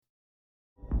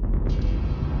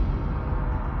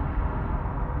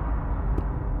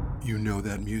You know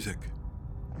that music.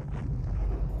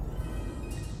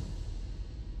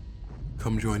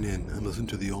 Come join in and listen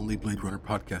to the only Blade Runner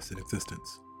podcast in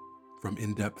existence. From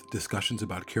in-depth discussions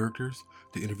about characters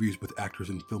to interviews with actors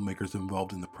and filmmakers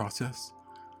involved in the process,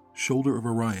 Shoulder of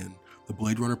Orion, the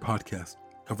Blade Runner podcast,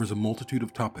 covers a multitude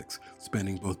of topics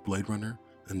spanning both Blade Runner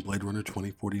and Blade Runner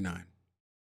 2049.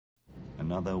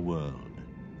 Another world,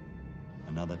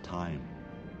 another time,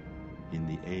 in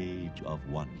the age of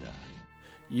wonder.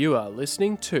 You are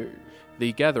listening to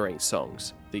The Gathering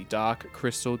Songs, the Dark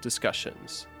Crystal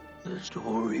Discussions. The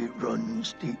story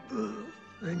runs deeper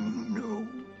than you know,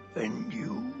 and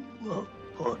you are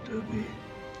part of it.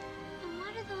 And what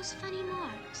are those funny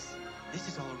marks? This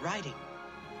is all writing.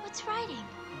 What's writing?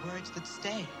 Words that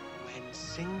stay. When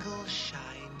single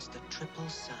shines the triple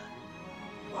sun.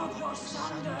 What was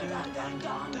sundered and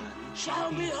undone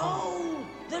shall be whole,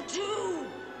 the two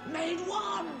made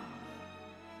one.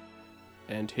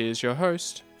 And here's your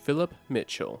host, Philip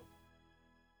Mitchell.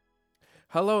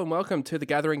 Hello and welcome to The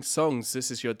Gathering Songs.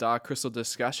 This is your Dark Crystal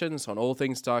discussions on all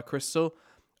things Dark Crystal.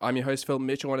 I'm your host, Philip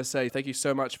Mitchell. I want to say thank you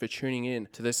so much for tuning in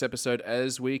to this episode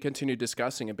as we continue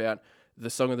discussing about The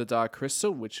Song of the Dark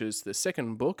Crystal, which is the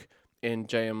second book in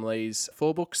J.M. Lee's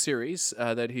 4-book series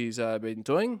that he's been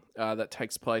doing that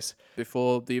takes place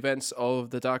before the events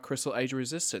of the Dark Crystal Age of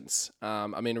Resistance.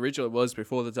 Originally it was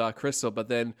before the Dark Crystal, but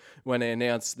then when they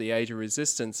announced the Age of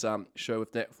Resistance show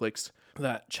with Netflix,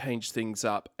 that changed things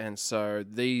up. And so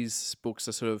these books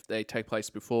are they take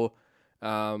place before,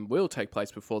 will take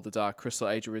place before the Dark Crystal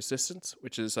Age of Resistance,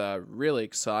 which is really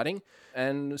exciting.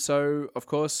 And so, of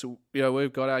course,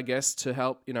 we've got our guests to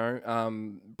help,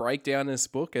 break down this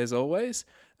book as always.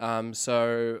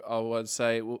 So I would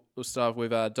say we'll start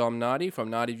with Dom Nardi from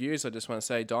Nardi Views. I just want to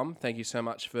say, Dom, thank you so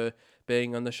much for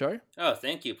being on the show. Oh,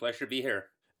 thank you. Pleasure to be here.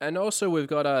 And also, we've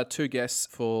got two guests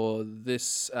for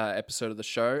this episode of the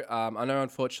show. I know,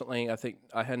 unfortunately, I think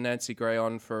I had Nancy Gray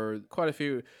on for quite a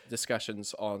few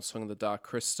discussions on Song of the Dark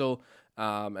Crystal,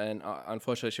 and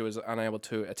unfortunately, she was unable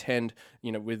to attend,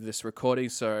 with this recording.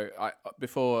 So,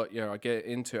 before I get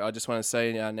into it, I just want to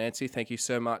say, Nancy, thank you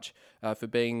so much for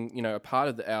being, a part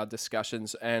of our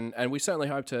discussions, and we certainly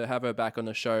hope to have her back on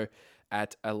the show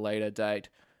at a later date.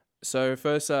 So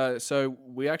first, so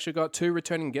we actually got two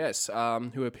returning guests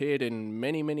who appeared in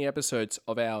many, many episodes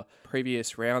of our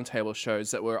previous roundtable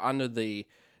shows that were under the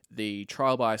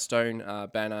Trial by Stone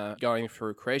banner, going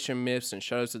through creation myths and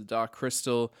Shadows of the Dark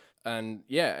Crystal, and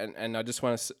I just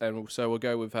want to, and so we'll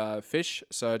go with Fish.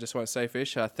 So I just want to say,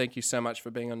 Fish, thank you so much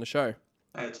for being on the show.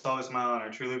 It's always my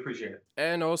honor. Truly appreciate it.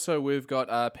 And also we've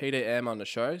got Peter M on the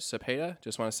show. So Peter,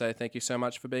 just want to say thank you so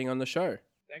much for being on the show.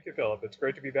 Thank you, Philip. It's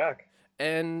great to be back.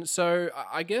 And so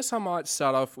I guess I might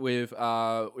start off with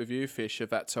you, Fish, if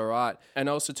that's all right, and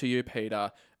also to you,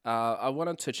 Peter. I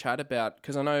wanted to chat about,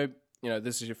 because I know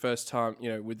this is your first time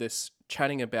with this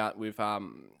chatting about with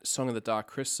Song of the Dark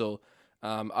Crystal.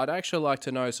 I'd actually like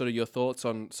to know sort of your thoughts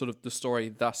on sort of the story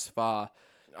thus far.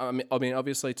 I mean,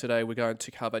 obviously today we're going to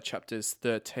cover chapters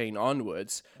 13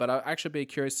 onwards, but I'd actually be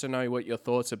curious to know what your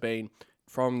thoughts have been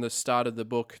from the start of the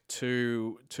book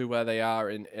to where they are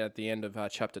at the end of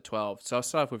chapter 12. So I'll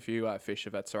start off with you, Fish,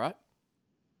 if that's all right.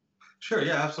 Sure,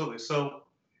 yeah, absolutely. So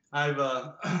I've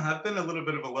been a little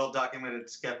bit of a well-documented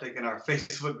skeptic in our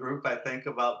Facebook group, I think,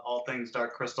 about all things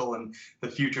Dark Crystal and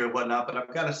the future and whatnot. But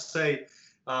I've got to say,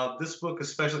 this book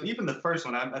especially, even the first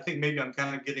one, I think maybe I'm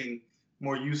kind of getting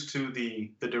more used to the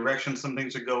direction some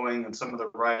things are going and some of the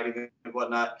writing and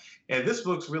whatnot. And this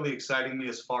book's really exciting me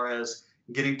as far as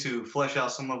getting to flesh out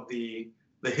some of the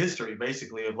history,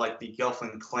 basically, of like the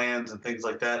Gelfling clans and things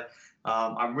like that.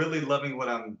 I'm really loving what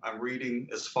I'm reading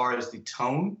as far as the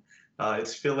tone.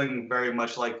 It's feeling very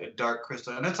much like a Dark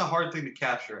Crystal, and that's a hard thing to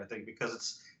capture, I think,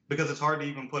 because it's hard to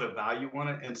even put a value on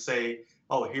it and say,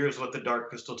 oh, here's what the Dark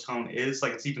Crystal tone is.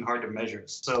 Like, it's even hard to measure it.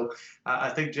 So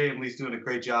I think J.M. Lee's doing a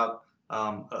great job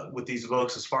with these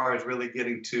books as far as really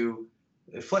getting to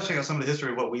fleshing out some of the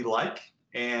history of what we like.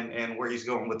 And where he's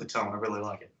going with the tone. I really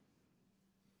like it.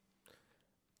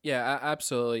 Yeah,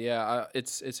 absolutely. Yeah,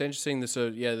 it's interesting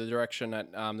the direction that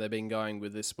they've been going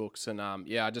with this books, and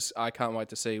I can't wait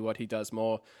to see what he does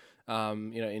more,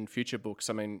 in future books.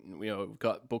 I mean, we've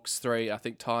got books 3, I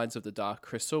think, Tides of the Dark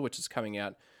Crystal, which is coming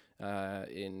out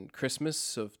in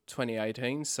Christmas of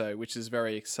 2018. So, which is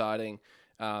very exciting.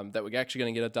 That we're actually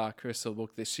going to get a Dark Crystal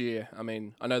book this year. I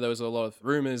mean, I know there was a lot of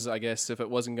rumors, I guess, if it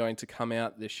wasn't going to come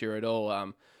out this year at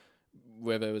all,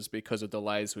 whether it was because of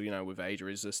delays, with Age of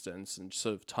Resistance and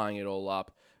sort of tying it all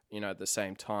up, at the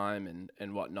same time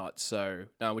and whatnot. So,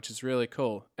 which is really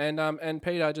cool. And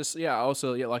Peter, I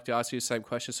also like to ask you the same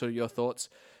question, sort of your thoughts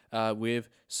with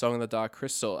Song of the Dark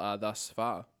Crystal thus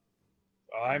far?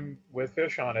 I'm with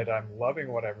Fish on it. I'm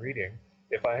loving what I'm reading.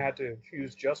 If I had to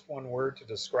choose just one word to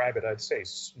describe it, I'd say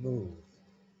smooth.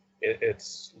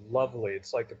 It's lovely.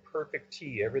 It's like the perfect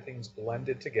tea. Everything's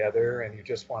blended together and you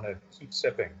just want to keep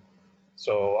sipping.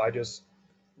 So I just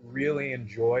really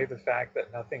enjoy the fact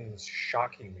that nothing's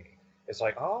shocking me. It's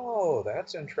like, oh,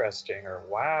 that's interesting, or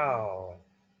wow,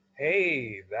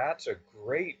 hey, that's a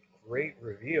great, great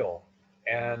reveal.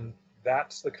 And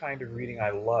that's the kind of reading I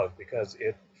love because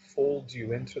it folds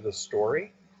you into the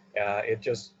story. It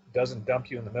just doesn't dump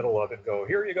you in the middle of it and go,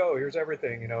 here you go, here's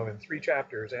everything, in 3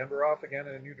 chapters, and we're off again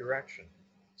in a new direction.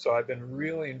 So I've been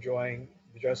really enjoying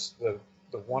just the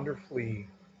wonderfully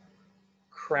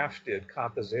crafted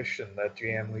composition that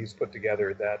J.M. Lee's put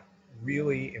together that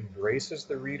really embraces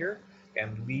the reader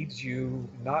and leads you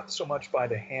not so much by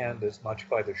the hand as much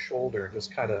by the shoulder,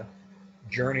 just kind of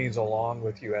journeys along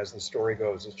with you as the story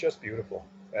goes. It's just beautiful.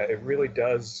 It really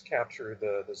does capture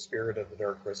the spirit of the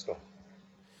Dark Crystal.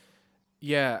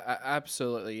 Yeah,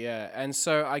 absolutely, yeah. And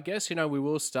so I guess, we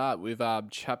will start with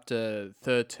chapter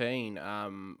 13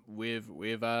 with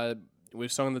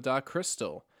Song of the Dark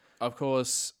Crystal. Of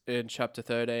course, in chapter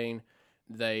 13,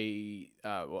 they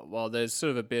there's sort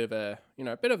of a bit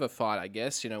of a fight, I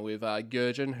guess, with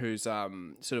Gurjin, who's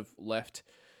sort of left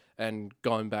and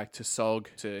gone back to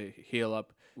Sog to heal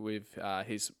up with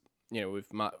his with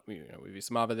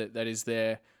his mother that is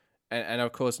there, and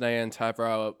of course Naya and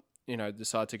Tavro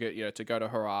decide to go to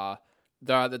Hurrah.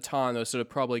 Though at the time they'll sort of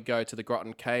probably go to the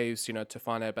Grotton Caves, to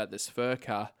find out about this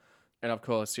Furka. And of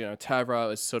course,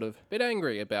 Tavro is sort of a bit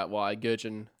angry about why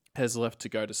Gurjin has left to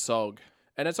go to Sog.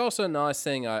 And it's also a nice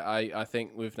thing, I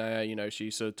think, with Naya,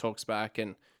 she sort of talks back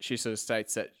and she sort of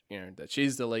states that, that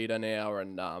she's the leader now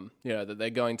and, that they're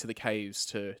going to the caves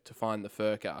to find the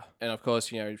Furka. And of course,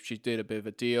 she did a bit of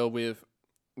a deal with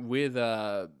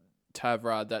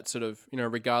Tavra that sort of,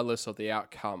 regardless of the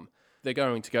outcome, they're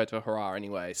going to go to Hurrah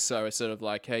anyway. So it's sort of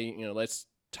like, hey, let's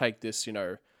take this,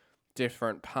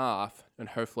 different path and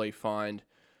hopefully find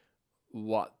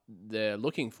what they're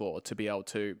looking for to be able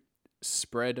to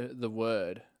spread the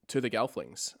word to the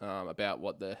Gelflings about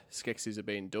what the Skeksis have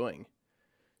been doing.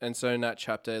 And so in that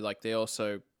chapter, they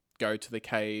also go to the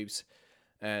caves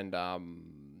and,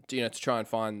 to try and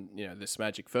find, this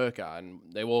magic Furka. And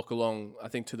they walk along, I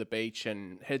think, to the beach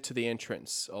and head to the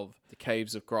entrance of the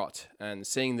caves of Grot and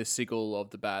seeing the sigil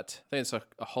of the bat. I think it's a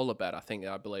holobat,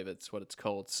 I believe it's what it's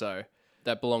called. So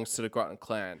that belongs to the Grotton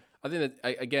clan. I think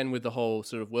that, again, with the whole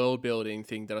sort of world building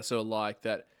thing that I sort of like,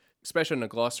 that especially in the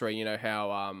glossary,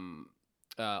 how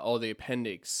all the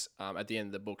appendix at the end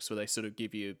of the books where they sort of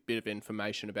give you a bit of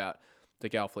information about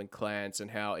the Gelfling clans and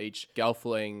how each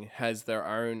Gelfling has their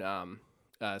own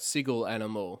sigil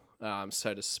animal,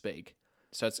 so to speak.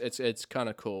 So it's kind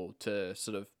of cool to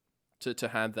sort of to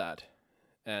have that,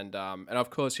 and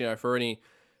of course for any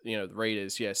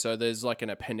readers, so there's like an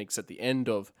appendix at the end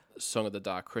of Song of the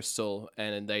Dark Crystal,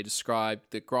 and they describe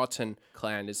the Grotton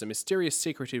clan as a mysterious,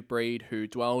 secretive breed who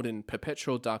dwelled in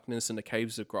perpetual darkness in the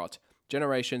caves of Grot.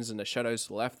 Generations in the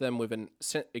shadows left them with an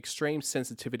extreme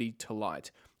sensitivity to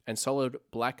light, and solid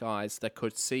black eyes that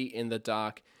could see in the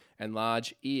dark, and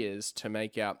large ears to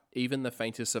make out even the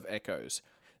faintest of echoes.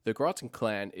 The Grotton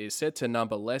clan is said to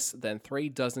number less than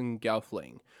 36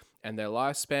 Gelfling, and their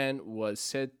lifespan was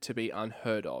said to be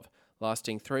unheard of,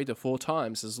 lasting 3 to 4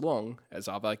 times as long as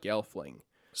other Gelfling.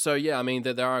 So yeah, I mean,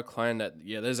 there are a clan that,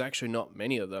 there's actually not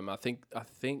many of them.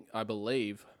 I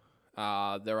believe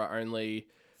there are only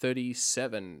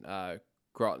 37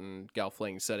 Grotton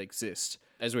Gelflings that exist,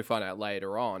 as we find out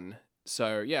later on.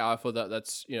 So yeah, I thought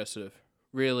that's sort of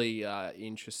really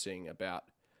interesting about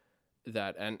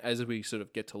that, and as we sort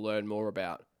of get to learn more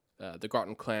about the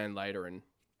Grotton clan later in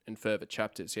further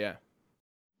chapters, yeah.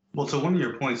 Well, to one of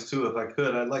your points too, if I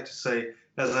could, I'd like to say,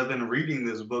 as I've been reading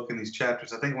this book and these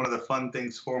chapters, I think one of the fun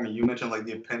things for me, you mentioned like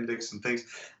the appendix and things,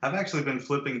 I've actually been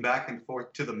flipping back and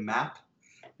forth to the map,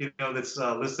 that's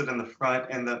listed in the front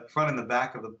and the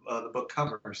back of the book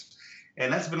covers.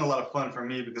 And that's been a lot of fun for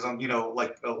me because I'm,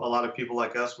 like a lot of people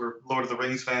like us, we're Lord of the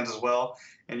Rings fans as well.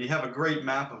 And you have a great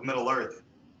map of Middle Earth,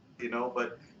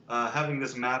 but having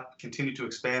this map continue to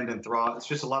expand and thrive, it's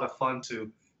just a lot of fun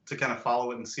to kind of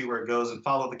follow it and see where it goes and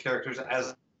follow the characters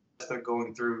as they're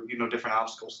going through, different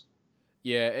obstacles.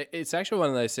 Yeah, it's actually one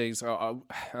of those things. I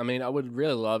would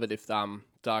really love it if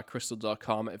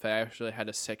darkcrystal.com, if they actually had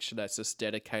a section that's just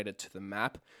dedicated to the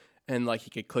map, and like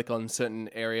you could click on certain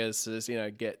areas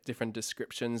to get different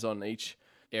descriptions on each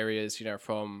areas,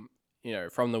 from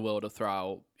the world of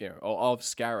Thrall, or of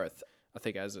Scarith, I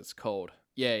think as it's called.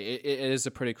 Yeah, it is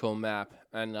a pretty cool map,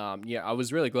 and I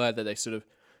was really glad that they sort of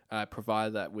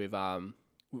provide that with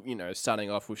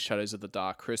starting off with Shadows of the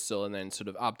Dark Crystal and then sort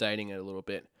of updating it a little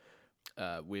bit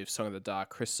with Song of the Dark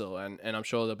Crystal, and I'm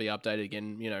sure they'll be updated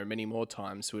again, many more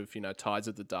times with Tides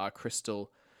of the Dark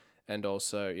Crystal, and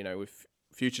also with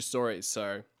future stories.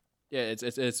 So yeah,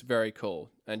 it's very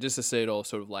cool, and just to see it all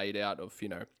sort of laid out of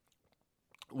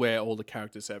where all the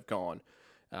characters have gone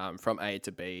from A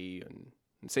to B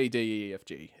and C, D, E, F,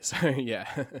 G. So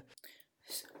yeah.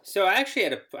 So I actually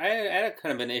had a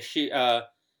kind of an issue, I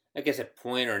guess a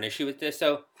point or an issue with this.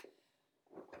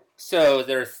 So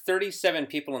there are 37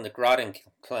 people in the Groton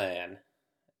clan,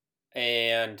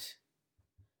 and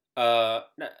I'm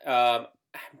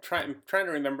trying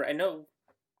to remember. I know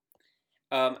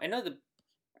I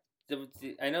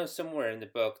know somewhere in the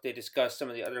book they discuss some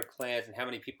of the other clans and how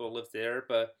many people live there,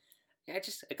 but I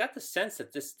got the sense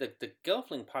that the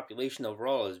Gelfling population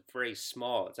overall is very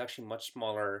small. It's actually much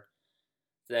smaller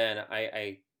than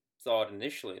I thought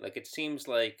initially. Like, it seems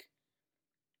like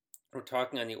we're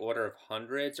talking on the order of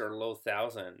hundreds or low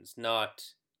thousands,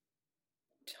 not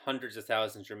hundreds of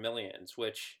thousands or millions,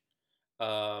 which,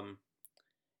 not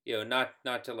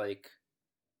to like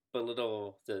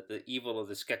belittle the evil of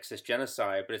the Skeksis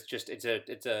genocide, but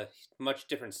it's a much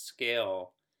different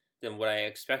scale than what I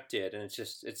expected, and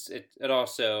it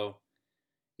also,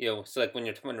 it's like when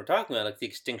we're talking about like the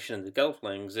extinction of the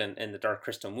Gelflings and the Dark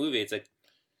Crystal movie, it's like,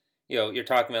 you're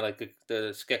talking about like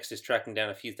the Skeksis tracking down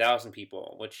a few thousand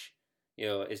people, which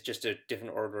is just a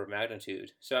different order of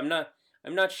magnitude. So I'm not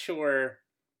sure.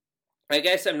 I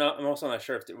guess I'm also not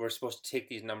sure if we're supposed to take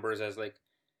these numbers as like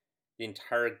the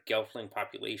entire Gelfling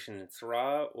population in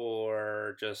Thra,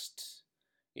 or just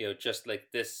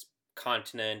like this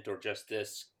continent, or just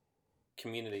this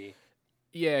community.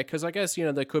 Yeah, because I guess,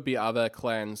 there could be other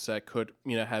clans that could,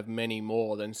 have many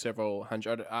more than several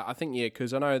hundred. I think,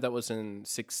 because I know that was in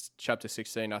chapter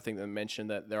 16, I think they mentioned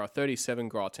that there are 37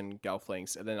 Groton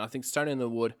Gelflings, and then I think Stone in the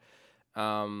Wood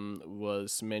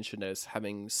was mentioned as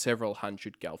having several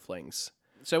hundred Gelflings.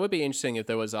 So it would be interesting if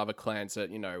there was other clans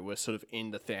that, were sort of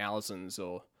in the thousands,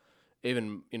 or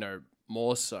even,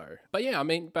 more so. But yeah, I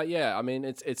mean,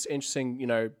 it's interesting,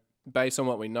 based on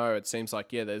what we know, it seems like,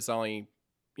 there's only,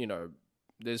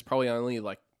 there's probably only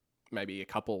like maybe a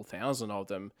couple thousand of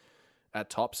them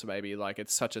at tops, maybe. Like,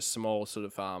 it's such a small sort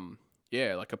of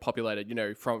like a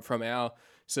populated, from our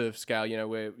sort of scale,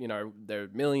 where there are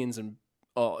millions and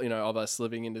of us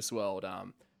living in this world.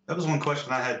 That was one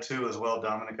question I had too as well,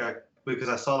 Dominic, because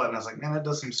I saw that and I was like, man, that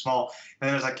does seem small. And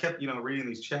then as I kept reading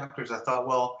these chapters, I thought,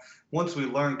 well, once we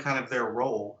learn kind of their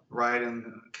role, right,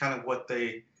 and kind of what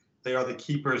they are, the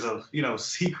keepers of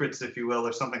secrets, if you will,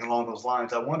 or something along those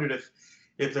lines, I wondered if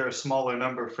they're a smaller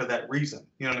number for that reason.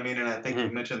 You know what I mean? And I think you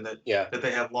mentioned that that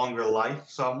they have longer life.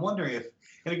 So I'm wondering if,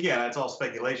 and again, it's all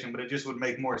speculation, but it just would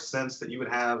make more sense that you would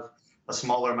have a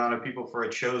smaller amount of people for a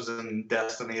chosen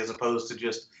destiny as opposed to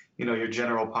just, your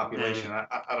general population.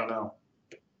 I don't know.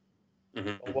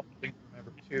 Well, one thing to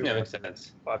remember too, makes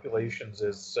sense. Populations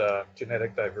is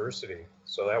genetic diversity.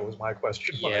 So that was my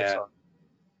question when I saw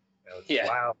it.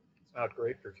 Wow. Not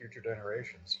great for future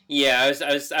generations. Yeah,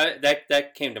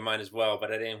 that came to mind as well,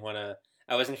 but I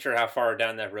wasn't sure how far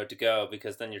down that road to go,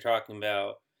 because then you're talking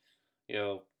about,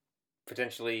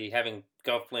 potentially having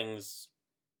Gelflings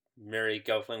marry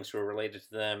Gelflings who are related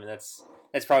to them, and that's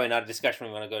probably not a discussion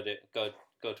we want to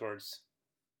go towards.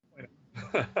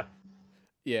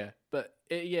 Yeah, but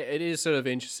it is sort of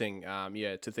interesting,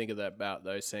 to think about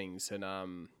those things, and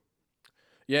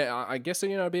I guess,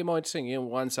 it'll be more interesting.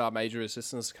 Once our Major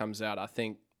Resistance comes out, I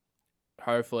think,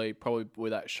 hopefully, probably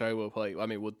with that show,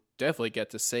 we'll definitely get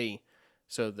to see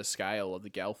sort of the scale of the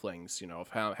Gelflings, of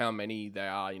how many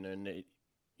there are,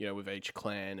 with each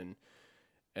clan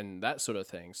and that sort of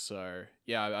thing. So,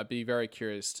 yeah, I'd be very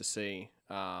curious to see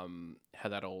how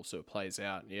that all sort of plays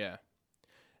out, yeah.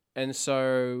 And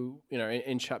so,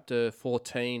 in chapter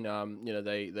 14,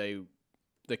 the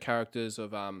characters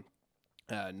of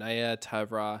Naya,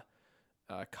 Tavra,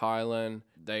 Kylan,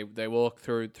 they walk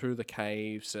through the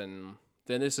caves, and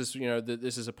then this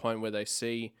is a point where they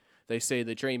see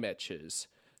the Dream Etchers,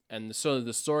 and sort of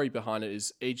the story behind it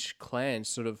is each clan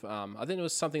sort of I think it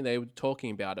was something they were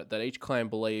talking about it, that each clan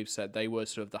believes that they were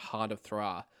sort of the heart of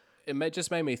Thra. It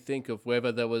just made me think of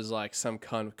whether there was like some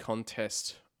kind of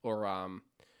contest or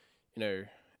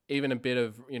even a bit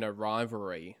of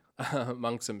rivalry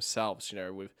amongst themselves,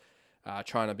 with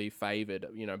trying to be favored,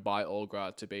 by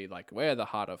Olgra to be like, we're the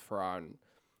heart of Thra,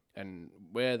 and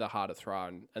we're the heart of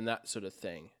Thra, and that sort of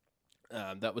thing.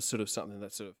 That was sort of something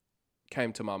that sort of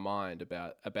came to my mind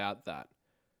about that.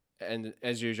 And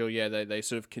as usual, they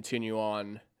sort of continue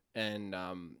on and,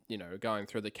 going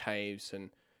through the caves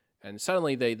And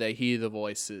suddenly they hear the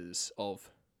voices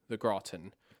of the Grot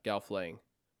and Gelfling.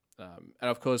 And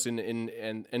of course, in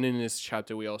this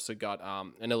chapter, we also got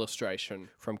an illustration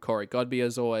from Corey Godby,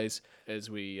 as always, as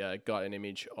we got an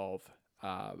image of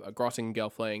a Grot and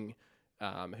Gelfling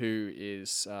who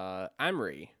is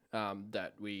Amri,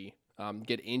 that we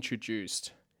get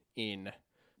introduced in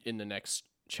the next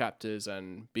chapters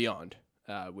and beyond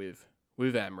with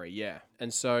Amri, yeah.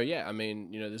 And so, yeah, I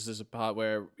mean, this is a part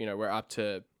where, we're up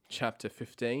to chapter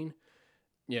 15.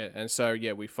 Yeah, and so,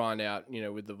 yeah, we find out,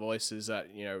 with the voices that,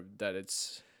 that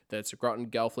it's a Grot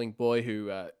and Gelfling boy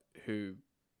who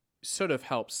sort of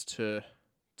helps to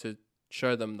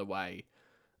show them the way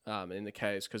in the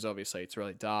caves, because obviously it's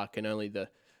really dark and only the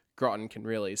Groton can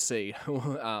really see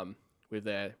with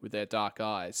their dark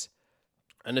eyes.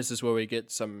 And this is where we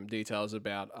get some details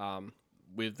about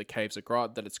with the Caves of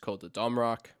Grot, that it's called the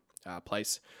Domrock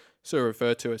place, so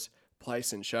referred to as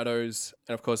Place in Shadows.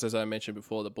 And of course, as I mentioned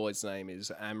before, the boy's name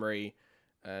is Amri.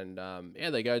 And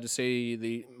they go to see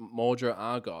the Mordra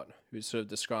Argot, who's sort of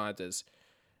described as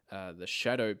the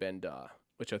Shadow Bender,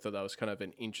 which I thought that was kind of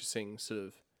an interesting sort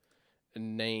of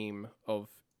name of,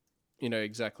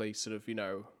 exactly sort of,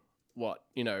 what,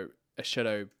 a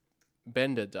Shadow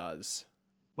Bender does.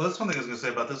 Well, that's one thing I was going to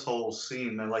say about this whole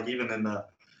scene, and like even in the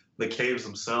caves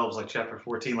themselves, like chapter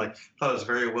 14, like I thought it was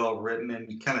very well written,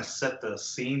 and you kind of set the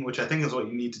scene, which I think is what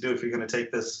you need to do if you're going to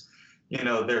take this,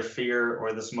 their fear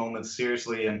or this moment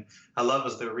seriously. And I love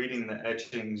as they're reading the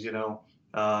etchings, the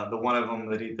one of them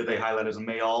that they highlight is,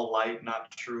 "May all light,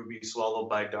 not true, be swallowed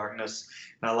by darkness."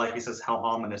 And I like, he says, "How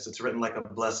ominous. It's written like a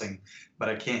blessing, but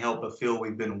I can't help but feel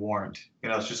we've been warned."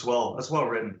 It's just it's well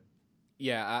written.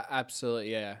 Yeah,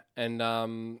 absolutely, yeah. And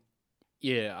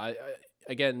I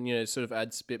again, sort of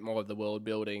adds a bit more of the world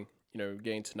building,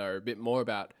 getting to know a bit more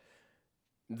about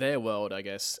their world, I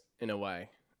guess, in a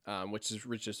way, which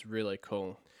is really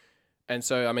cool. And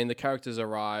so, I mean, the characters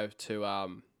arrive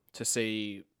to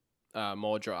see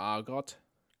Mordra Argot,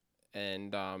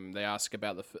 and they ask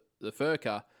about the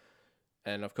Furka,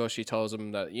 and of course she tells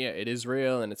them that, yeah, it is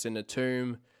real and it's in a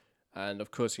tomb, and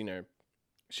of course,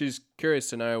 she's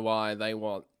curious to know why they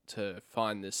want to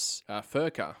find this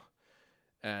Furka.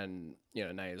 And,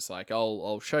 Naya's like,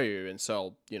 I'll show you. And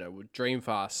so, we'll dream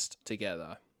fast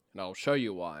together and I'll show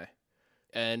you why.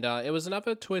 And it was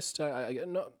another twist,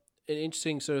 not an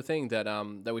interesting sort of thing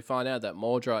that we find out that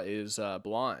Mordra is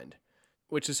blind,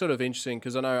 which is sort of interesting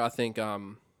because I think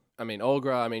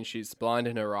Olgra, she's blind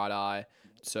in her right eye.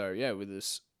 So, yeah, with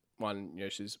this one,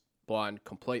 she's blind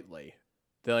completely.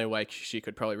 The only way she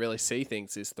could probably really see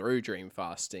things is through dream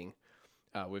fasting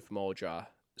with Mordra.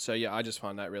 So, yeah, I just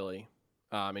find that really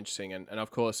interesting. And of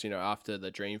course, after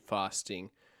the dream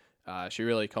fasting, she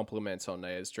really compliments on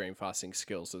Naya's dream fasting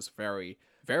skills as very,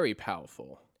 very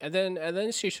powerful. And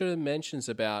then she sort of mentions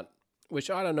about, which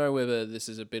I don't know whether this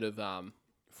is a bit of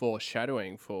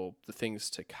foreshadowing for the things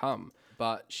to come,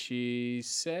 but she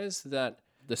says that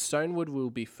the Stonewood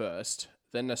will be first,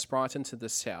 then the Sprighton to the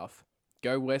south,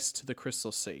 go west to the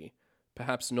Crystal Sea,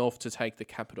 perhaps north to take the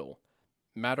capital.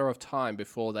 Matter of time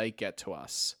before they get to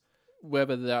us.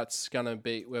 Whether that's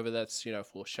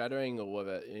foreshadowing or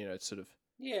whether, it's sort of...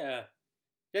 Yeah.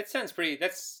 That sounds pretty...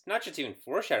 That's not just even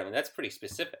foreshadowing, that's pretty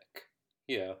specific.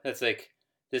 That's like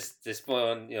this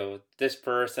one, this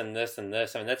person, this and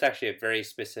this. That's actually a very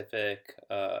specific...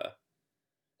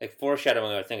 like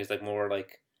foreshadowing, I think, is like more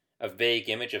like a vague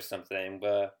image of something,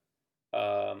 but...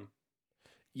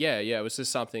 Yeah, it was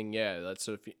just something, that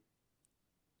sort of...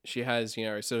 She has,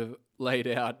 sort of laid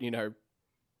out,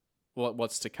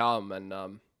 what's to come,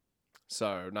 and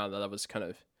so that was kind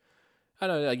of, I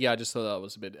don't know, I just thought that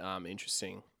was a bit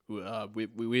interesting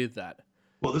with that.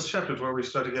 Well, this chapter is where we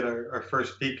start to get our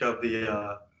first peek of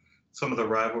the some of the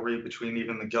rivalry between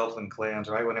even the Gelfling clans,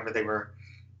 right? Whenever they were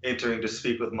entering to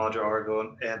speak with Mordra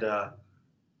Argot, and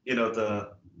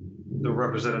the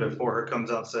representative for her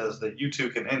comes out and says that you two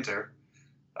can enter,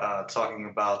 talking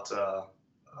about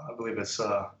I believe it's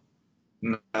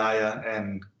Naya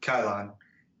and Kylon,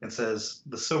 and says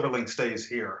the Silverling stays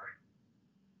here.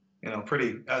 I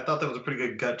thought that was a pretty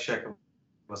good gut check of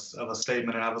a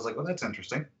statement, and I was like, well, that's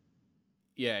interesting.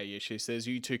 Yeah, she says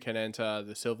you two can enter,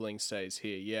 the Silverling stays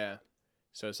here, yeah.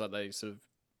 So it's like they sort of,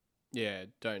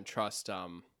 don't trust,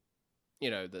 the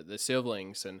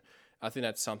Silverlings, and I think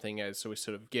that's something as we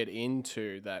sort of get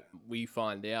into that we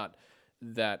find out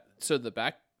that sort of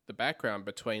the background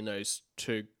between those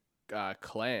two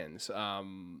clans,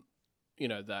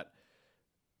 that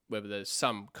whether there's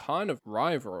some kind of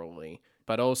rivalry,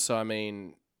 but also,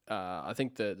 I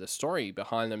think the story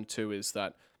behind them too is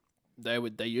that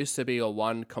they used to be a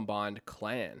one combined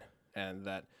clan, and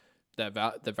that the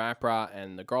Vapra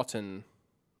and the Groton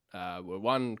were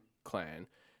one clan,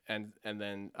 and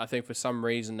then I think for some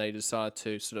reason they decided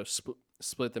to sort of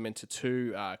split them into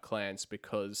two clans,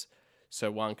 because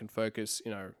so one can focus,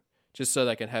 just so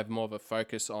they can have more of a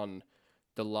focus on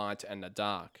the light and the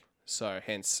dark. So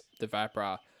hence the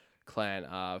Vapra clan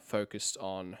are focused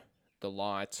on the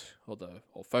light,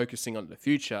 or focusing on the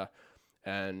future,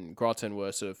 and Groton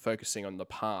were sort of focusing on the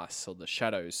past, or the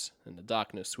shadows and the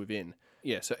darkness within.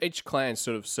 Yeah, so each clan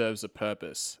sort of serves a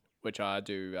purpose, which I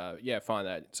do find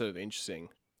that sort of interesting.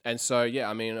 And so,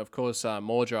 of course,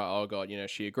 Mordra Olgot,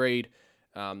 she agreed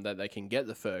that they can get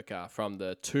the Furka from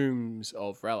the tombs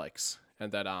of relics,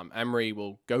 and that Amri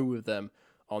will go with them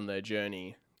on their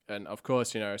journey. And of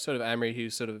course, sort of Amri, he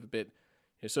sort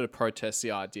of protests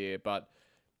the idea, but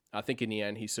I think in the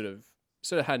end he sort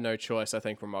of had no choice. I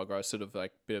think from Mordra, sort of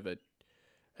like a bit of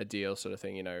a deal sort of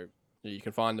thing. You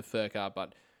can find the Furka,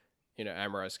 but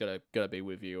Amri's gotta be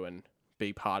with you and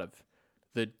be part of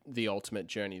the ultimate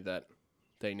journey that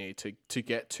they need to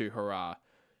get to Hurrah.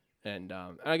 And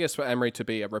I guess for Amri to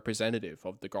be a representative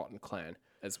of the Groton clan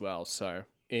as well. So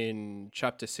in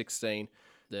chapter 16,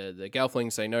 the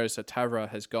Gelflings, they notice that Tavra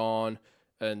has gone,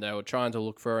 and they were trying to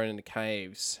look for her in the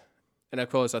caves. And of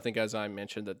course, I think as I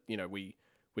mentioned that, we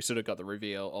sort of got the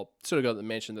reveal, or sort of got the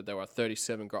mention that there were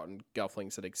 37 Groton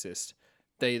Gelflings that exist.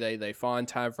 They find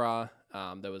Tavra.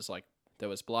 There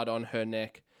was blood on her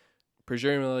neck,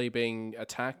 presumably being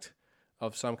attacked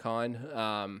of some kind.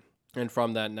 And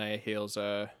from that, Naya heals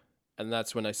her. And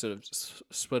that's when they sort of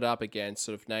split up again.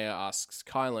 Sort of Naya asks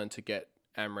Kylan to get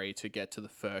Amri to get to the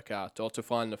Furka, or to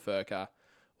find the Furka,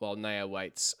 while Naya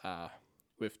waits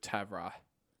with Tavra,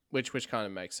 which kind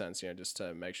of makes sense, just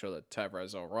to make sure that Tavra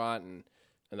is all right, and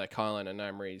that Kylan and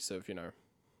Amri sort of,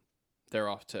 they're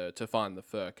off to find the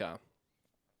Furka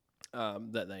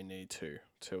that they need to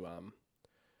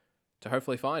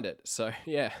hopefully find it. So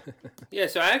yeah. Yeah.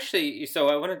 So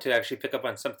I wanted to actually pick up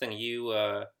on something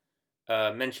you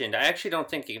mentioned. I actually don't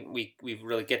think we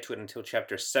really get to it until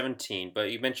chapter 17,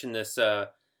 but you mentioned this the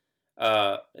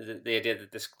idea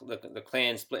that the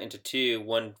clan split into two,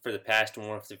 one for the past and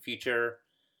one for the future.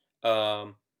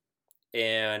 And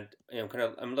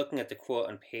I'm looking at the quote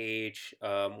on page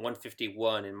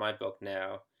 151 in my book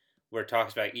now, where it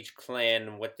talks about each clan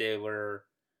and what they were.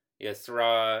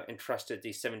 Thra entrusted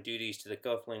these 7 duties to the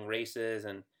Gelfling races,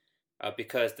 and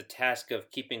because the task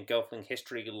of keeping Gelfling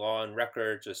history, law, and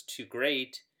records was too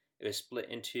great, it was split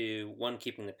into one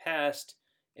keeping the past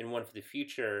and one for the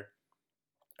future.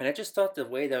 And I just thought the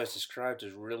way that was described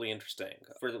was really interesting.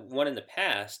 For the one in the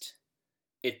past,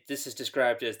 this is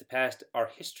described as the past are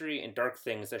history and dark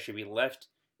things that should be left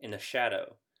in the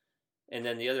shadow. And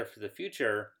then the other for the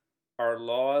future are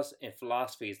laws and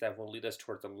philosophies that will lead us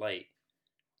toward the light.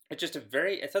 It's just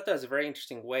I thought that was a very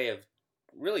interesting way of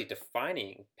really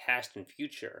defining past and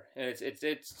future. And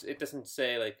it doesn't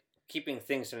say like keeping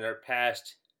things from their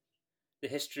past, the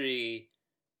history,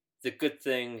 the good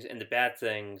things and the bad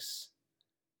things,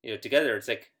 together. It's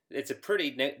like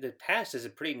the past is a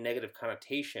pretty negative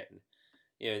connotation.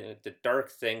 The dark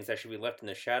things that should be left in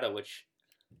the shadow, which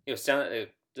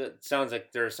sounds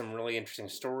like there are some really interesting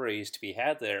stories to be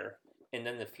had there. And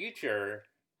then the future,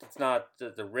 it's not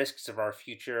the risks of our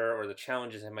future or the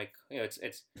challenges that might,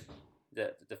 it's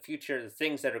the future, the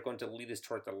things that are going to lead us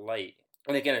toward the light.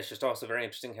 And again, it's just also very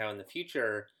interesting how in the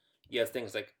future you have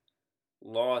things like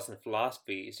laws and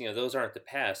philosophies. Those aren't the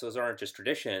past; those aren't just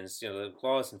traditions. The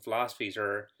laws and philosophies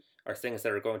are things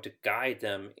that are going to guide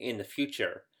them in the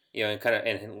future.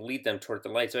 And lead them toward the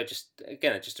light. So it's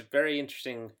just a very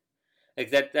interesting,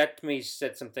 like that to me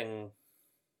said something.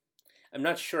 I'm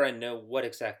not sure I know what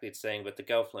exactly it's saying, but the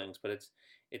Gelflings, but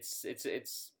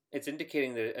it's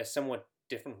indicating a somewhat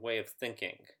different way of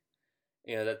thinking.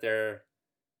 That they're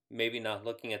maybe not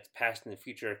looking at the past and the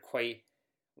future quite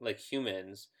like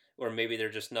humans, or maybe they're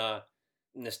just not.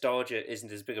 Nostalgia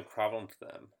isn't as big a problem for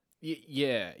them.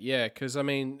 Yeah, because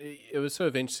it was sort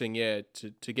of interesting,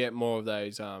 to get more of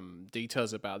those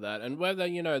details about that, and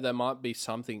whether there might be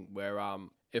something where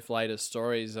if later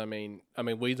stories,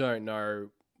 we don't know.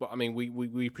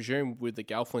 We presume with the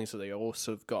Gelflings that they all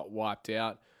sort of got wiped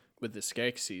out with the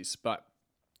Skeksis, but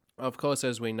of course,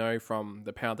 as we know from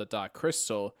the Power of the Dark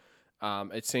Crystal,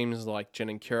 it seems like Jin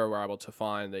and Kira were able to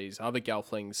find these other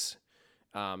Gelflings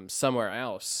somewhere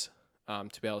else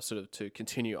to be able to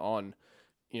continue on.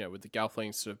 With the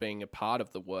Gelflings sort of being a part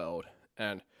of the world.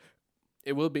 And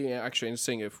it will be actually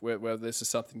interesting if whether this is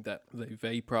something that the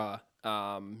Vapra,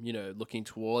 looking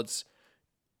towards,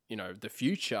 the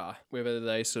future, whether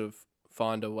they sort of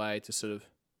find a way to sort of,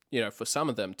 for some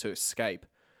of them to escape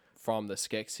from the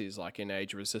Skeksis, like in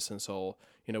Age of Resistance or,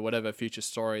 you know, whatever future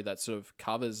story that sort of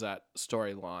covers that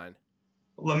storyline.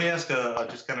 Let me ask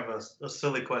just kind of a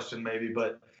silly question maybe,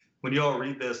 but when you all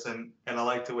read this, and I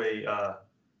like the way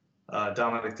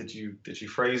Dominic that you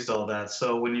phrased all that.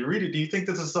 So when you read it, do you think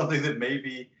this is something that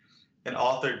maybe an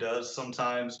author does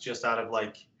sometimes just out of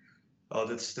like, oh,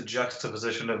 that's the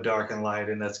juxtaposition of dark and light,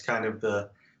 and that's kind of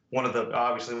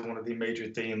obviously one of the major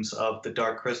themes of the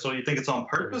Dark Crystal. You think it's on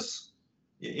purpose,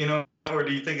 you know, or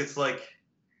do you think it's like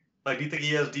do you think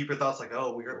he has deeper thoughts like,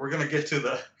 oh, we're gonna get to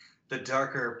the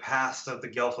darker past of the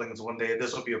Gelflings one day,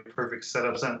 this will be a perfect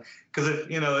setup? Because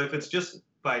if it's just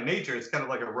by nature, it's kind of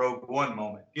like a Rogue One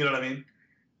moment. You know what I mean?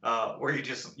 Where you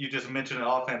just mention it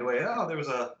offhand way. Oh, there was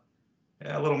a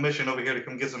little mission over here to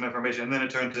come get some information, and then it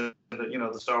turns into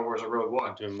the Star Wars or Rogue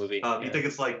One to a movie. Do you think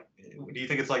it's like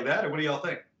that, or what do y'all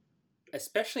think?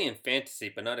 Especially in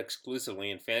fantasy, but not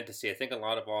exclusively in fantasy. I think a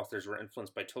lot of authors were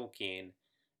influenced by Tolkien.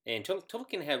 And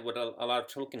Tolkien had what a lot of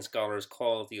Tolkien scholars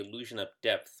call the illusion of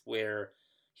depth, where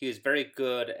he was very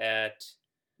good at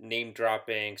name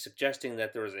dropping, suggesting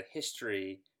that there was a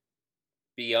history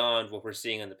beyond what we're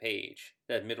seeing on the page,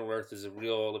 that Middle-earth is a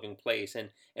real living place.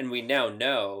 And we now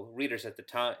know, readers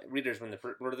when the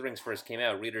Lord of the Rings first came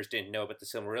out, readers didn't know about the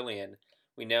Silmarillion.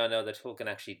 We now know that Tolkien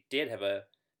actually did have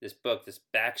this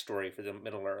backstory for the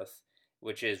Middle-earth,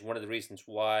 which is one of the reasons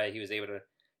why he was able to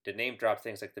name drop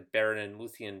things like the Beren and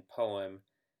Luthien poem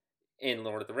in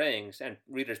Lord of the Rings, and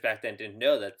readers back then didn't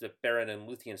know that the Beren and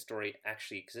Luthien story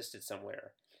actually existed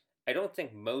somewhere. I don't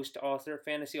think most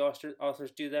fantasy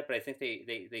authors do that, but I think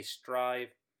they strive,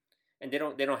 and they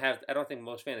don't have. I don't think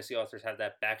most fantasy authors have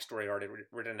that backstory already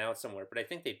written out somewhere, but I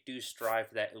think they do strive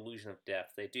for that illusion of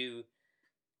depth. They do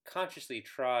consciously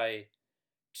try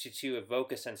to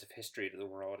evoke a sense of history to the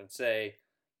world and say,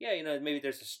 yeah, maybe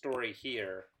there's a story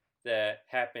here that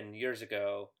happened years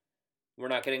ago. We're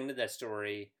not getting into that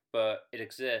story, but it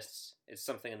exists. It's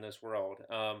something in this world.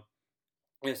 So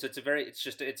it's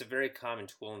a very common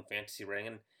tool in fantasy writing.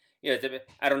 And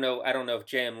I don't know if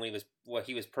J.M. Lee was what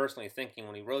he was personally thinking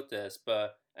when he wrote this,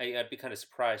 but I'd be kind of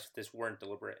surprised if this weren't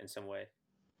deliberate in some way.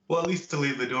 Well, at least to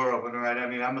leave the door open, right? I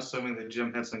mean, I'm assuming that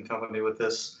Jim Henson Company with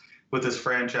this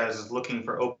franchise is looking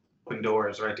for open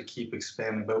doors, right, to keep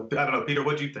expanding. But I don't know, Peter,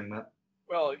 what do you think, man?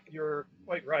 Well, you're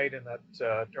quite right in that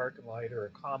dark and light are a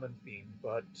common theme,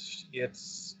 but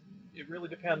it really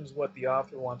depends what the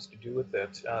author wants to do with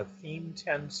it. Theme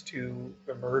tends to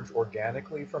emerge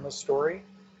organically from a story,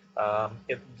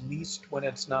 at least when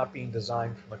it's not being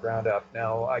designed from the ground up.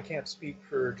 Now, I can't speak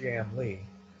for J.M. Lee,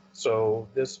 so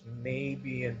this may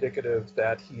be indicative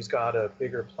that he's got a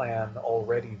bigger plan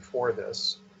already for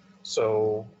this.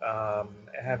 So,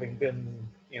 having been,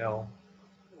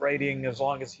 writing as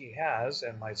long as he has,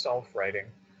 and myself writing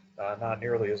not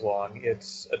nearly as long,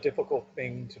 it's a difficult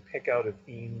thing to pick out a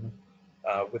theme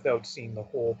without seeing the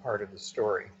whole part of the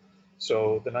story.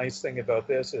 So the nice thing about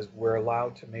this is we're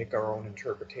allowed to make our own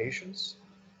interpretations,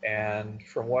 and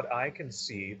from what I can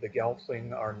see, the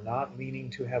Gelfling are not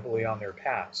leaning too heavily on their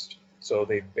past. So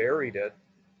they've buried it,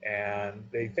 and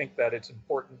they think that it's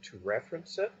important to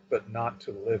reference it, but not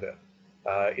to live it.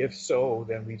 If so,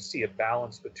 then we'd see a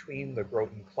balance between the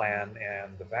Groton clan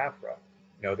and the Vapra.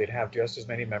 They'd have just as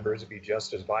many members, it'd be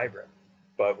just as vibrant.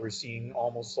 But we're seeing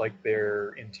almost like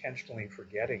they're intentionally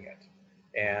forgetting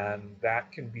it. And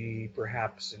that can be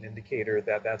perhaps an indicator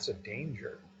that that's a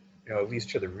danger, at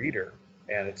least to the reader.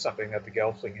 And it's something that the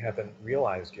Gelfling haven't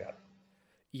realized yet.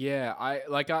 Yeah,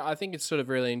 I think it's sort of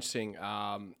really interesting.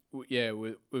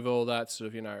 With all that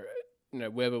sort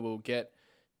of, whether we'll get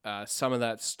some of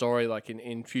that story, like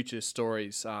in future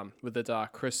stories, with the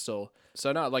Dark Crystal.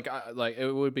 So no,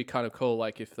 it would be kind of cool,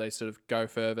 like if they sort of go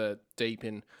further deep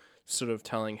in sort of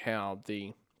telling how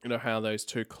how those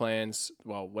two clans,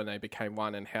 when they became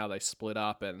one and how they split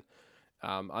up, and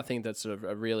I think that's sort of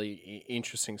a really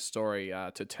interesting story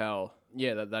to tell.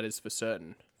 Yeah, that is for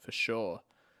certain, for sure.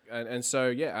 And so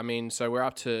yeah, I mean, so we're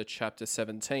up to chapter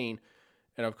 17,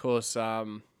 and of course,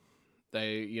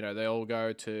 they all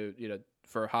go to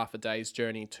for half a day's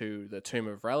journey to the Tomb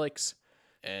of Relics.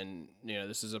 And,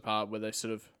 this is a part where they're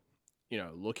sort of,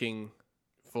 looking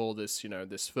for this,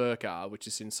 this Furcar, which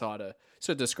is inside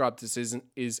described as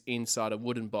is inside a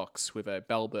wooden box with a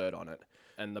bellbird on it.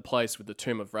 And the place with the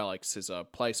Tomb of Relics is a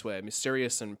place where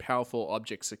mysterious and powerful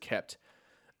objects are kept,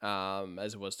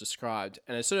 as it was described.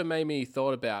 And it sort of made me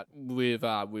thought about with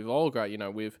Olga,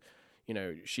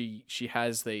 she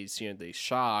has these, these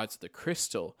shards, the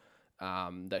crystal,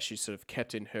 that she sort of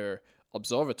kept in her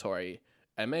observatory,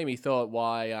 and made me thought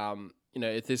why,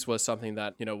 if this was something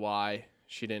that, why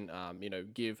she didn't,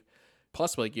 give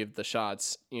possibly give the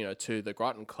shards, to the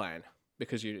Groton clan,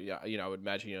 because I would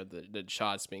imagine the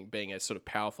shards being as sort of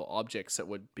powerful objects that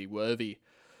would be worthy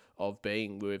of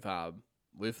being with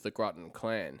the Groton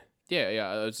clan.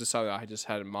 Yeah, it was just something I just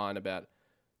had in mind about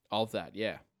that.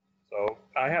 Yeah. So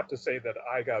I have to say that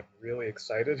I got really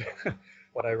excited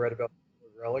when I read about the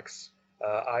relics.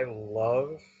 I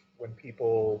love when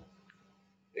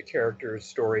the characters'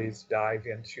 stories dive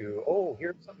into,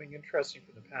 here's something interesting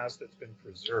from the past that's been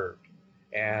preserved.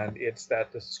 And it's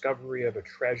that discovery of a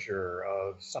treasure,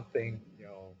 of something,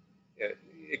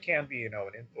 it can be, an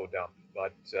info dump,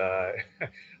 but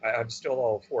I'm still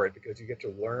all for it, because you get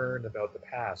to learn about the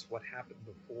past, what happened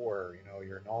before,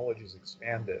 your knowledge is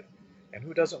expanded. And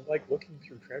who doesn't like looking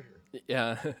through treasure?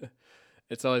 Yeah,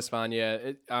 it's always fun.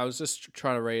 Yeah, I was just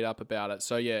trying to read up about it.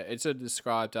 So yeah, it's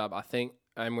described. I think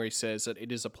Amory says that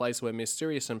it is a place where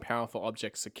mysterious and powerful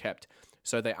objects are kept,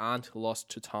 so they aren't lost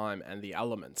to time and the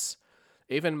elements.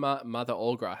 Even Mother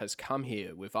Olgra has come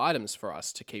here with items for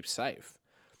us to keep safe.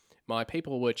 My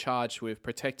people were charged with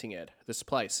protecting it, this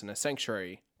place, and a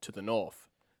sanctuary to the north.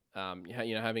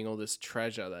 Having all this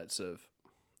treasure that sort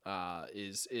of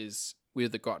is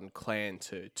with the Groton clan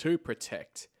to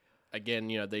protect. Again,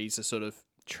 these are sort of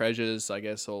treasures, I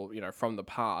guess, or from the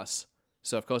past.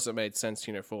 So of course it made sense,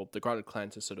 for the Groton clan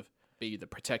to sort of be the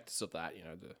protectors of that,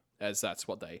 as that's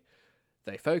what they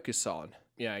focus on.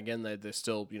 Yeah, again, they're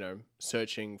still,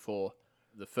 searching for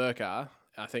the Furka.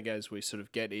 I think as we sort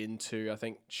of get into,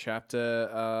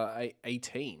 chapter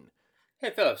 18. Hey,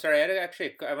 Philip, sorry,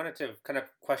 I wanted to kind of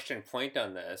question point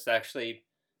on this, actually,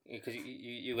 because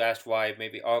you asked why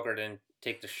maybe Augur didn't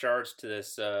take the shards to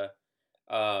this the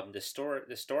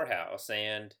storehouse,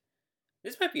 and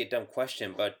this might be a dumb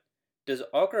question, but does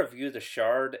Augur view the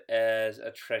shard as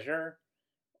a treasure?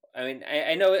 I mean,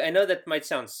 I know that might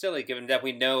sound silly, given that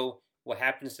we know what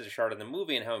happens to the shard in the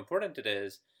movie and how important it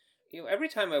is. Every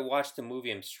time I watch the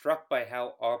movie, I'm struck by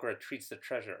how Augur treats the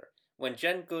treasure. When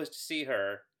Jen goes to see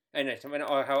her, and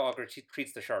how Augur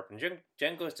treats the shard. When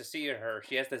Jen goes to see her,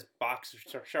 she has this box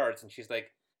of shards, and she's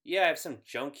like, "Yeah, I have some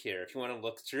junk here. If you want to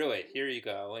look through it, here you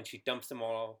go." And she dumps them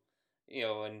all,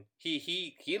 and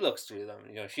he looks through them.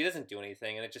 She doesn't do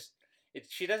anything, and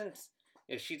she doesn't.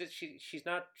 She's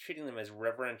not treating them as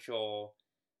reverential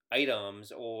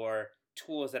items or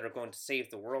tools that are going to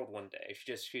save the world one day.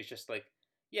 She's just like,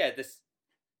 yeah,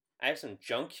 I have some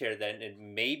junk here that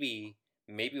maybe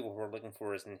what we're looking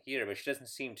for isn't here, but she doesn't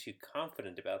seem too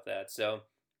confident about that. So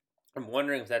I'm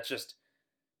wondering if that's just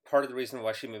part of the reason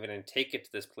why she maybe didn't take it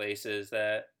to this place, is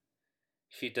that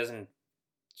she didn't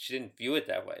view it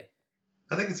that way.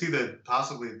 I think it's either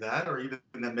possibly that, or even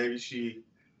that maybe she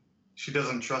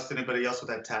doesn't trust anybody else with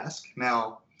that task.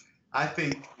 Now, I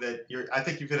think you've hit you've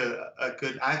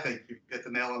hit the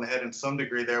nail on the head in some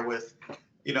degree there with,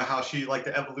 how she, like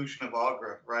the evolution of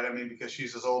Augur, right? I mean, because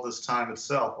she's as old as time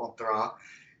itself on Thra.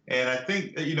 And I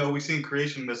think that, we see in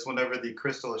creation myths, whenever the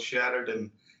crystal is shattered and,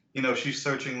 she's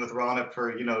searching with Ronnet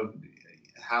for,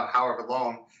 however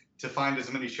long, to find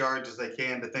as many shards as they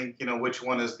can to think, which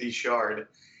one is the shard.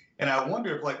 And I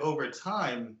wonder if, like, over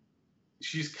time,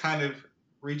 she's kind of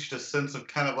reached a sense of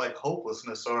kind of like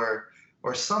hopelessness or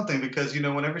something, because,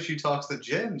 whenever she talks to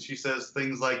Jen, she says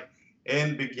things like,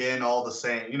 "and begin all the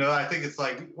same." I think it's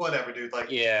like, whatever, dude.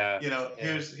 Like, yeah.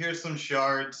 Here's some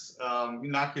shards.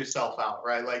 Knock yourself out,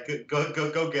 right? Like,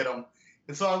 go get them.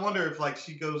 And so I wonder if, like,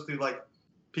 she goes through like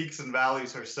peaks and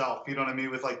valleys herself. You know what I mean?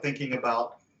 With like thinking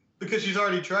about, because she's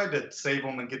already tried to save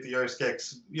them and get the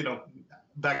Urskeks,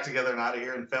 back together and out of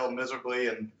here, and failed miserably,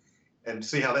 and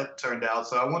see how that turned out.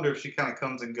 So I wonder if she kind of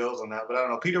comes and goes on that. But I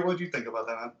don't know, Peter, what do you think about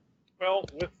that, man? Well,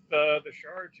 with the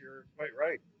shards, you're quite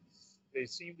right. They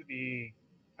seem to be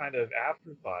kind of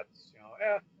afterthoughts.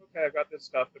 Okay, I've got this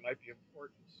stuff that might be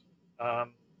important.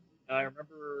 And I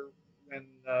remember when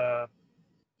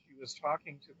she was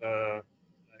talking to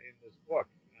in this book,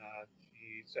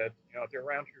 she said, they're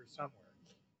around here somewhere.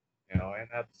 And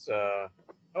that's,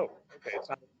 okay, it's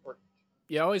not important.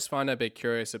 Yeah, I always find that a bit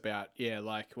curious about,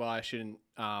 I shouldn't,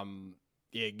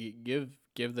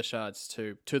 give the shards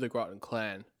to the Groton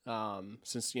clan,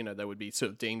 since, they would be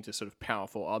sort of deemed as sort of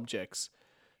powerful objects.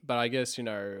 But I guess,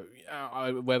 whether,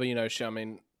 I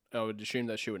would assume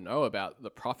that she would know about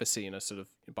the prophecy in a sort of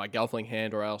by Gelfling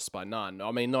hand or else by none.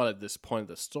 I mean, not at this point of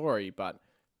the story, but,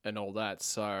 and all that.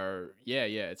 So, yeah,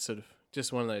 it's sort of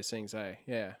just one of those things, eh?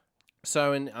 Yeah.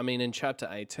 So, in chapter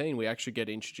 18, we actually get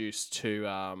introduced to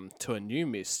a new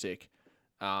mystic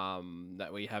that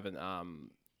we haven't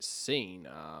seen,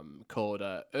 called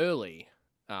Early.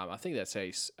 I think that's how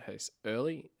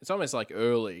Early. It's almost like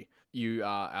Early,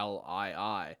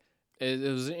 Ulii.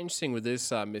 It was interesting with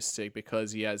this mystic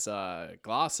because he has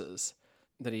glasses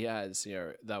that he has.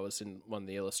 That was in one of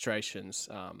the illustrations.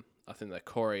 I think that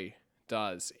Corey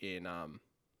does in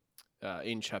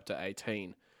chapter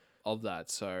 18 of that.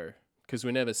 So because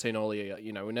we never seen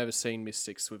we never seen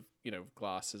mystics with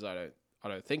glasses. I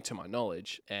don't think, to my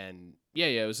knowledge. And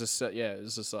it was just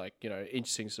like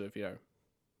interesting sort of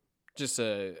just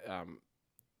to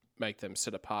make them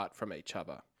sit apart from each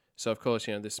other. So of course,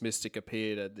 this mystic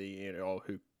appeared at the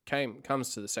who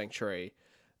comes to the sanctuary,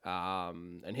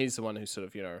 and he's the one who sort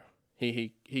of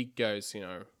he goes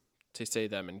to see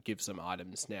them and gives them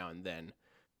items now and then,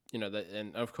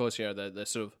 and of course they're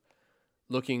sort of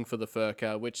looking for the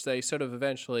Furka, which they sort of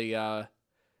eventually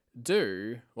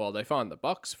do. Well, they find the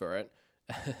box for it,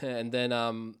 and then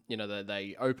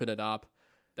they open it up.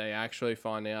 They actually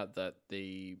find out that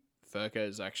the Furka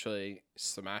is actually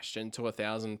smashed into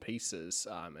 1,000 pieces,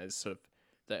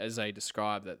 as they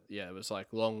describe that. Yeah, it was like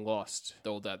long lost,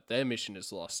 or that their mission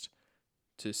is lost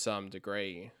to some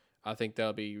degree. I think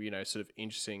that'll be sort of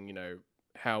interesting.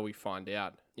 How we find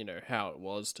out how it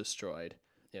was destroyed.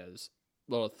 Yeah, there's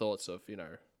a lot of thoughts of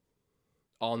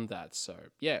on that. So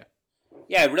yeah,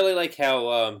 I really like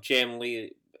how Jam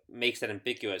Lee makes that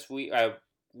ambiguous. We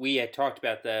had talked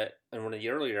about that in one of the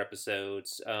earlier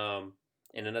episodes.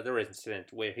 In another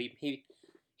incident where he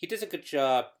does a good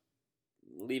job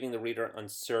leaving the reader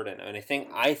uncertain, and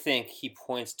I think he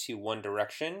points to one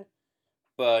direction,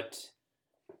 but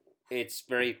it's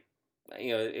very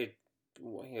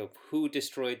who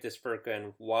destroyed this Furka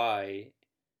and why,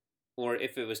 or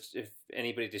if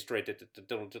anybody destroyed it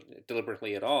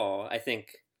deliberately at all, I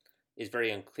think is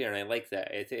very unclear, and I like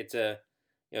that. It's a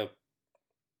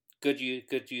good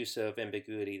use of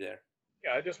ambiguity there.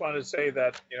 Yeah, I just wanted to say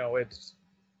that it's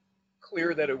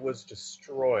clear that it was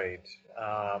destroyed,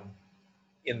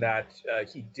 in that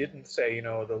he didn't say,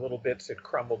 the little bits had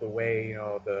crumbled away,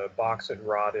 the box had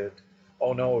rotted.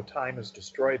 Oh no, time has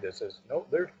destroyed this. No,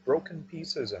 there's broken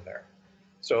pieces in there.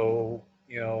 So,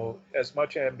 as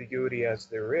much ambiguity as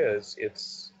there is,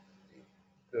 it's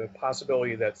the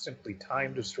possibility that simply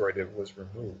time destroyed it was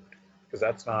removed, because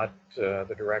that's not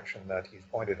the direction that he's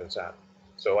pointed us at.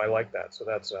 So I like that. So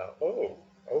that's,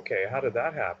 okay, how did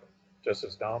that happen? Just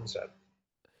as Dom said.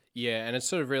 Yeah, and it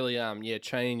sort of really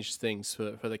changed things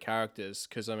for the characters,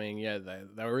 because they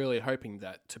were really hoping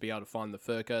that to be able to find the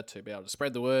Furka, to be able to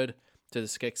spread the word to the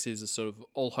Skeksis, is sort of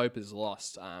all hope is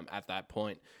lost at that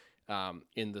point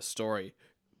in the story.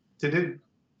 Did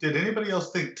anybody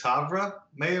else think Tavra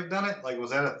may have done it? Like, was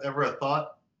that ever a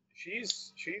thought?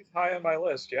 She's high on my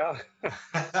list, yeah.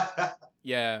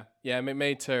 Yeah,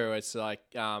 me too. It's like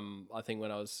I think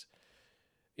when I was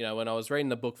reading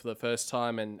the book for the first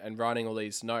time and writing all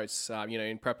these notes,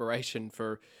 in preparation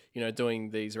for,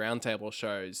 doing these roundtable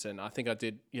shows, and I think I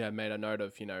did, made a note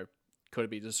of, could it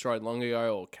be destroyed long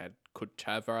ago, or could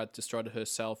Tavra destroyed it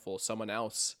herself or someone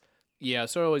else? Yeah,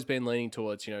 I've sort of always been leaning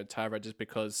towards, Tavra, just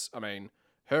because,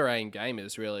 her aim game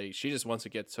is really, she just wants to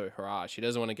get to Hurrah. She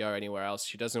doesn't want to go anywhere else.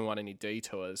 She doesn't want any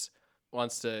detours.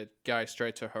 Wants to go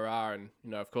straight to Hurrah, and,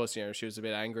 of course, she was a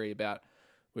bit angry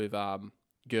with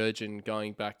Gurjin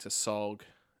going back to Solg.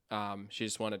 She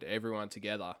just wanted everyone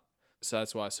together. So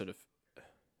that's why I sort of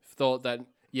thought that,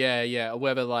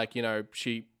 whether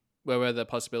whether the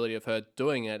possibility of her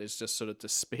doing it is just sort of to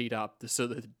speed up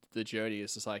the journey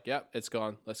is just like, yep, it's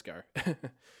gone, let's go.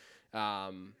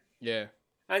 Yeah.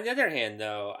 On the other hand,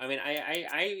 though,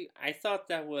 I thought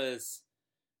that was,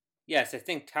 yes, I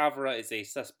think Tavra is a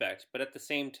suspect, but at the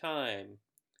same time,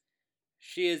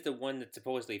 she is the one that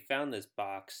supposedly found this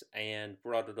box and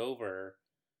brought it over,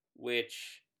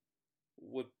 which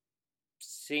would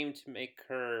seem to make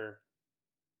her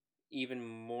even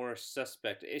more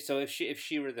suspect. So if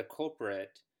she were the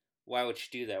culprit, why would she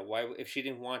do that? Why, if she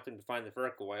didn't want them to find the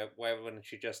Furka, why wouldn't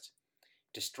she just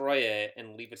destroy it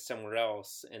and leave it somewhere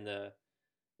else in the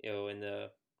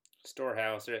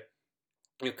storehouse, or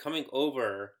coming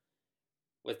over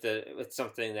with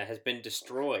something that has been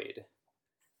destroyed?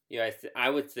 I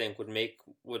would think would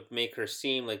make her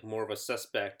seem like more of a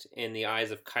suspect in the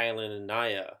eyes of Kylan and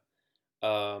Naya.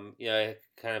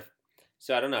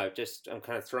 So I don't know. I'm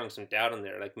kind of throwing some doubt in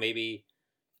there. Like maybe,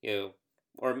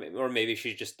 or maybe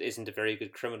she just isn't a very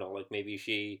good criminal. Like maybe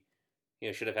she,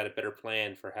 should have had a better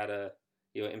plan for how to,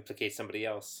 implicate somebody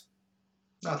else.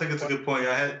 I think it's a good point.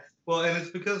 And it's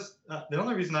because the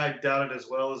only reason I doubt it as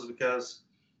well is because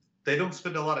they don't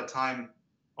spend a lot of time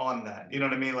on that. You know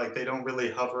what I mean? Like they don't really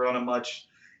hover on it much.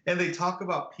 And they talk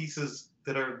about pieces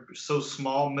that are so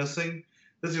small missing.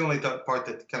 This is the only part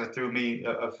that kind of threw me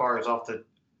as far as off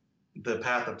the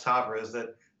path of Tavra, is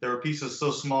that there were pieces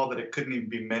so small that it couldn't even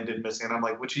be mended missing. And I'm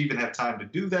like, would you even have time to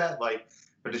do that? Like,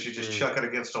 or did you just chuck it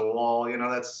against a wall? You know,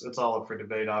 it's all up for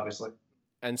debate, obviously.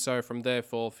 And so from there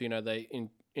forth, they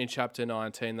in chapter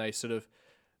 19, they sort of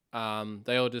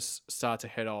they all just start to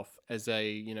head off as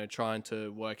they trying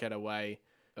to work out a way.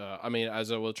 As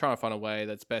they were trying to find a way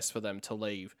that's best for them to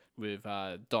leave with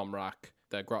Domrak,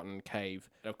 the Groton Cave.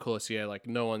 And of course,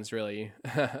 no one's really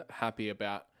happy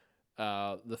about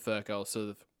the Furka, sort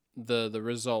of the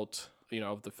result,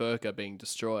 of the Furka being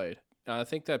destroyed. I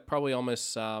think that probably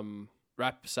almost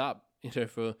wraps up,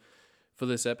 for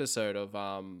this episode of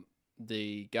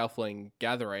the Gelfling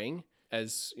Gathering.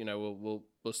 As we'll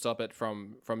stop it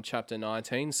from chapter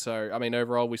 19. So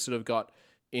overall we sort of got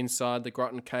inside the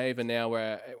Groton Cave, and now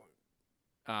we're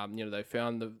they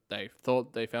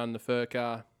thought they found the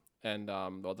Furka, and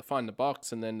they find the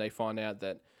box, and then they find out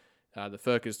that the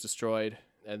Furka's destroyed,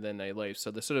 and then they leave.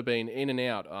 So they're sort of been in and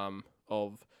out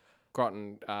of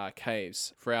Groton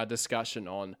Caves for our discussion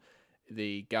on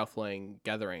the Gelfling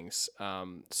gatherings.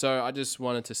 So I just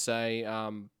wanted to say,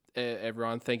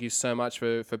 everyone, thank you so much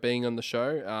for being on the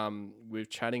show. We're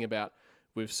chatting about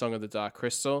with Song of the Dark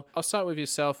Crystal. I'll start with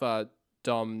yourself,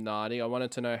 Dom Nardi. I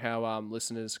wanted to know how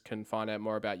listeners can find out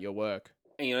more about your work.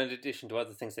 And, in addition to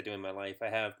other things I do in my life, I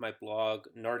have my blog,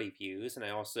 Nardi Views, and I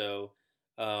also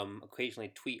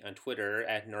occasionally tweet on Twitter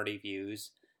at Nardi Views.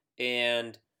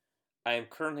 And I'm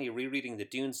currently rereading the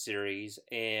Dune series,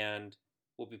 and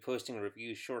we'll be posting a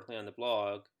review shortly on the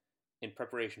blog in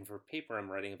preparation for a paper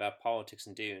I'm writing about politics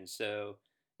in Dune. So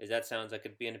if that sounds like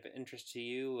it'd be of interest to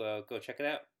you, go check it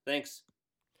out. Thanks.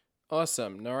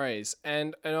 Awesome, no worries.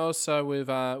 And also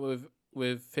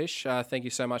with Fish, thank you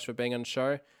so much for being on the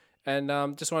show. And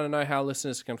just want to know how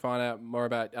listeners can find out more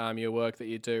about your work that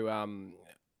you do.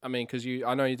 Because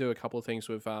I know you do a couple of things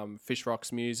with Fish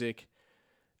Rocks Music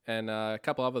and a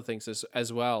couple other things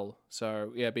as well.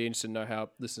 So yeah, be interested to know how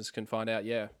listeners can find out.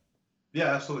 Yeah.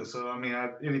 Yeah, absolutely. So,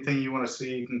 anything you want to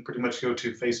see, you can pretty much go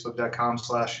to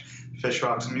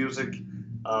facebook.com/fishrocksmusic.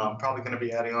 Probably going to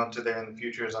be adding on to there in the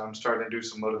future as I'm starting to do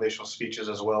some motivational speeches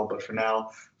as well. But for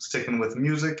now, sticking with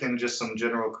music and just some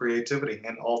general creativity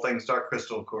and all things Dark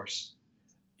Crystal, of course.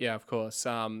 Yeah, of course.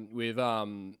 With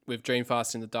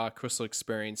Dreamfast in the Dark Crystal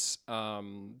experience,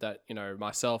 that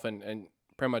myself and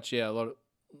pretty much a lot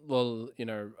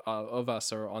of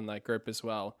us are on that group as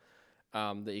well.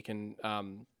 That you can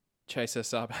chase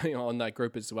us up on that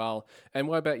group as well. And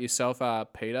what about yourself,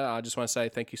 Peter? I just want to say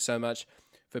thank you so much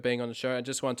for being on the show. I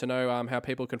just want to know how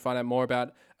people can find out more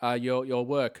about your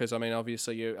work, because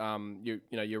obviously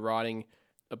you're writing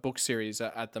a book series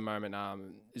at the moment.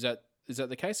 Is that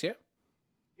the case? Yeah.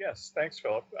 Yes, thanks,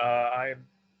 Philip. I'm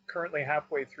currently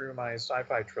halfway through my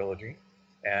sci-fi trilogy,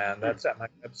 and that's at my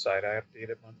website. I update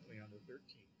it monthly on the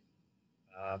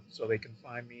 13th. So they can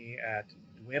find me at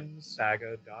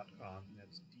dwimsaga.com.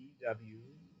 That's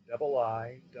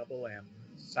DWIIMM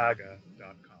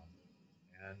saga.com.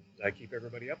 And I keep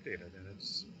everybody updated, and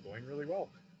it's going really well.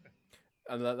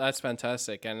 And that's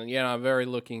fantastic. And I'm very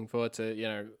looking forward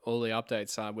to all the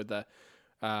updates with the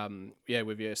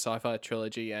with your sci-fi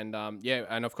trilogy, and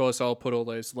and of course I'll put all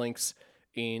those links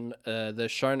in the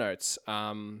show notes.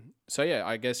 So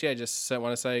I guess just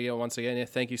want to say once again,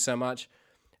 thank you so much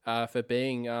for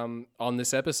being on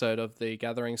this episode of the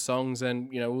Gathering Songs,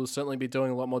 and we'll certainly be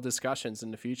doing a lot more discussions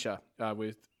in the future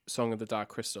with Song of the Dark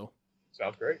Crystal.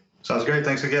 Sounds great. Sounds great.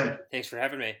 Thanks again. Thanks for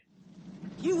having me.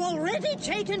 You've already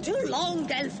taken too long,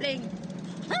 Gelfling.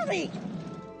 Hurry!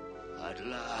 At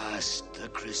last the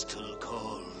crystal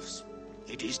calls.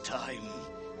 It is time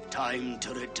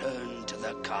to return to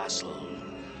the castle.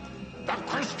 The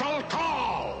crystal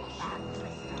calls!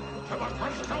 To the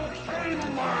crystal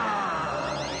chamber!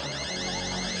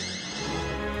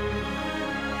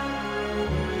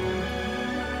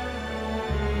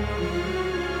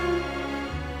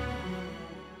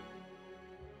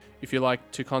 If you'd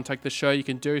like to contact the show, you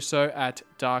can do so at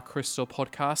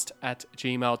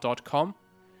darkcrystalpodcast@gmail.com.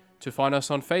 To find us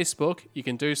on Facebook, you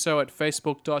can do so at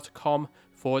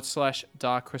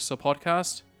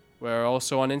facebook.com/darkcrystalpodcast. We're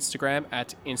also on Instagram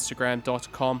at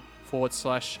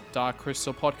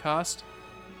instagram.com/darkcrystalpodcast.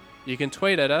 You can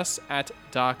tweet at us at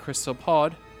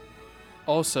darkcrystalpod.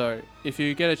 Also, if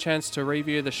you get a chance to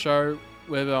review the show,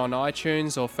 whether on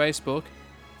iTunes or Facebook,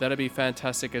 that'll be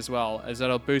fantastic as well, as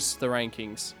that'll boost the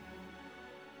rankings.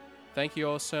 Thank you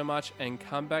all so much, and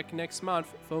come back next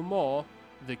month for more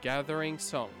The Gathering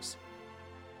Songs.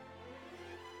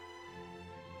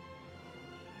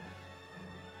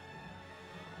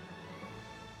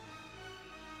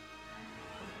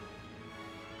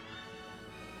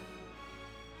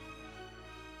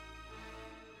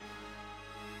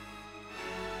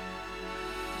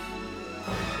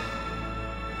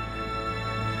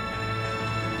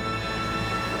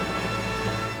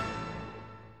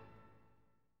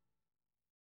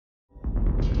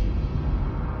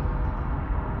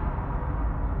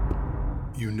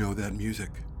 You know that music.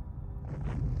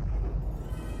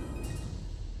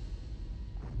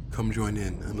 Come join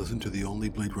in and listen to the only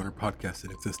Blade Runner podcast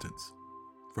in existence.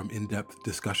 From in-depth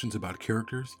discussions about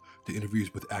characters to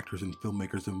interviews with actors and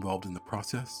filmmakers involved in the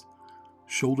process,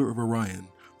 Shoulder of Orion,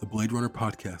 the Blade Runner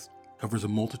podcast, covers a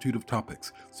multitude of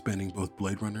topics spanning both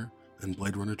Blade Runner and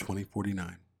Blade Runner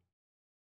 2049.